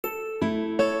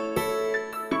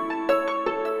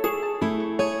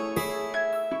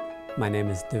My name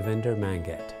is Devinder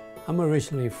Mangat. I'm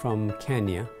originally from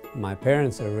Kenya. My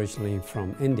parents are originally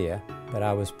from India, but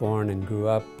I was born and grew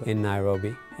up in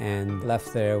Nairobi and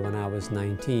left there when I was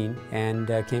 19 and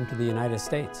came to the United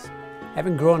States.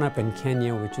 Having grown up in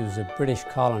Kenya, which was a British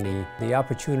colony, the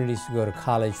opportunities to go to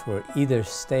college were either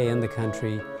stay in the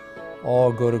country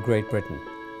or go to Great Britain.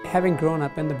 Having grown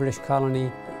up in the British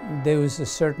colony, there was a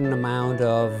certain amount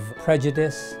of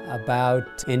prejudice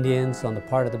about Indians on the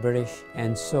part of the British,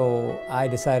 and so I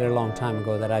decided a long time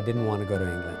ago that I didn't want to go to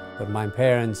England. But my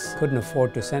parents couldn't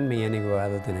afford to send me anywhere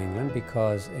other than England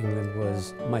because England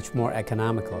was much more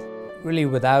economical. Really,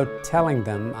 without telling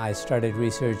them, I started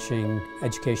researching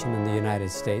education in the United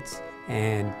States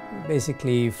and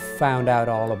basically found out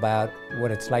all about what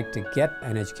it's like to get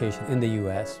an education in the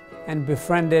US, and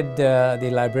befriended the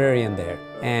librarian there.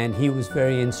 And he was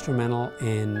very instrumental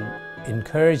in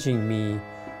encouraging me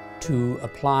to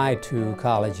apply to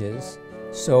colleges.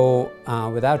 So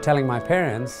without telling my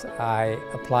parents, I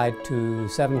applied to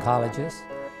 7 colleges,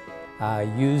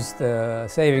 used the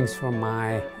savings from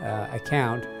my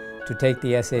account to take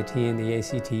the SAT and the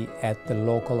ACT at the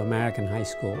local American high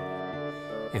school.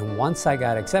 And once I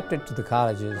got accepted to the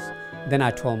colleges, then I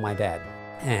told my dad.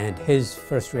 And his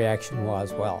first reaction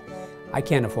was, well, I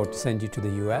can't afford to send you to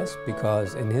the US,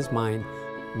 because in his mind,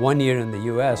 1 year in the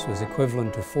US was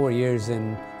equivalent to 4 years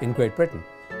in Great Britain.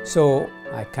 So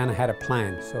I kind of had a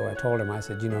plan. So I told him, I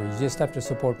said, you just have to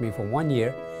support me for 1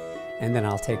 year and then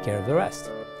I'll take care of the rest.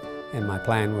 And my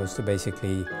plan was to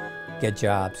basically get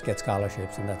jobs, get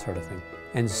scholarships and that sort of thing.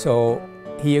 And so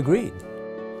he agreed.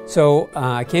 So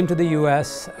I came to the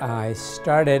US. I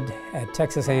started at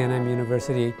Texas A&M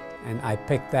University, and I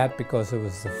picked that because it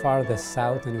was the farthest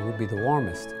south and it would be the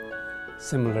warmest,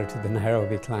 similar to the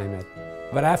Nairobi climate.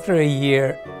 But after a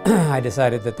year, I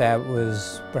decided that that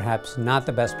was perhaps not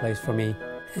the best place for me,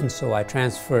 and so I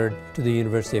transferred to the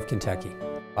University of Kentucky.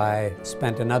 I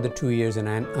spent another 2 years in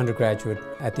undergraduate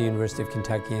at the University of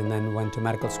Kentucky and then went to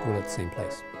medical school at the same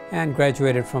place. And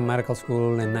graduated from medical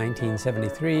school in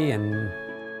 1973 and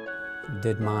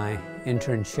did my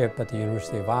internship at the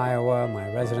University of Iowa,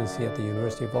 my residency at the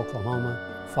University of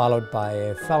Oklahoma, followed by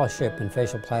a fellowship in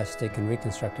facial plastic and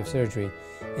reconstructive surgery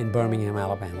in Birmingham,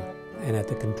 Alabama. And at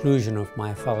the conclusion of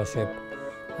my fellowship,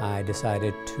 I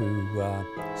decided to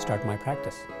start my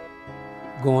practice.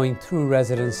 Going through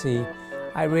residency,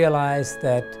 I realized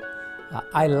that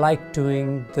I liked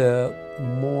doing the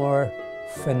more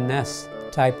finesse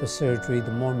type of surgery,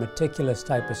 the more meticulous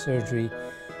type of surgery,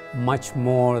 much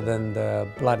more than the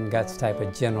blood and guts type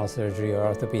of general surgery or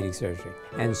orthopedic surgery.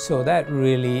 And so that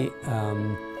really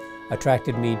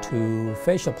attracted me to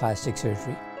facial plastic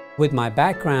surgery. With my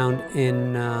background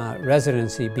in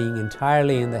residency being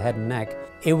entirely in the head and neck,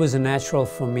 it was natural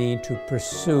for me to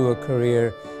pursue a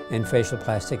career in facial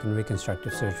plastic and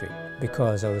reconstructive surgery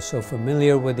because I was so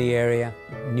familiar with the area,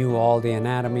 knew all the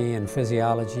anatomy and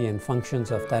physiology and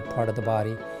functions of that part of the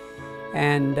body.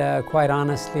 And quite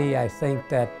honestly, I think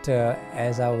that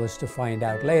as I was to find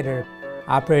out later,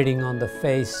 operating on the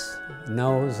face,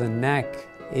 nose, and neck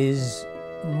is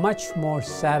much more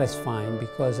satisfying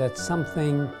because that's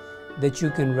something that you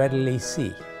can readily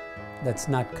see, that's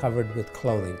not covered with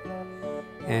clothing.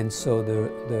 And so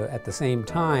at the same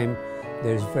time,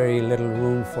 there's very little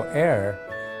room for error,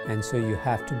 and so you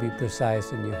have to be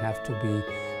precise and you have to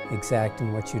be exact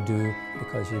in what you do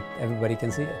because everybody can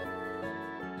see it.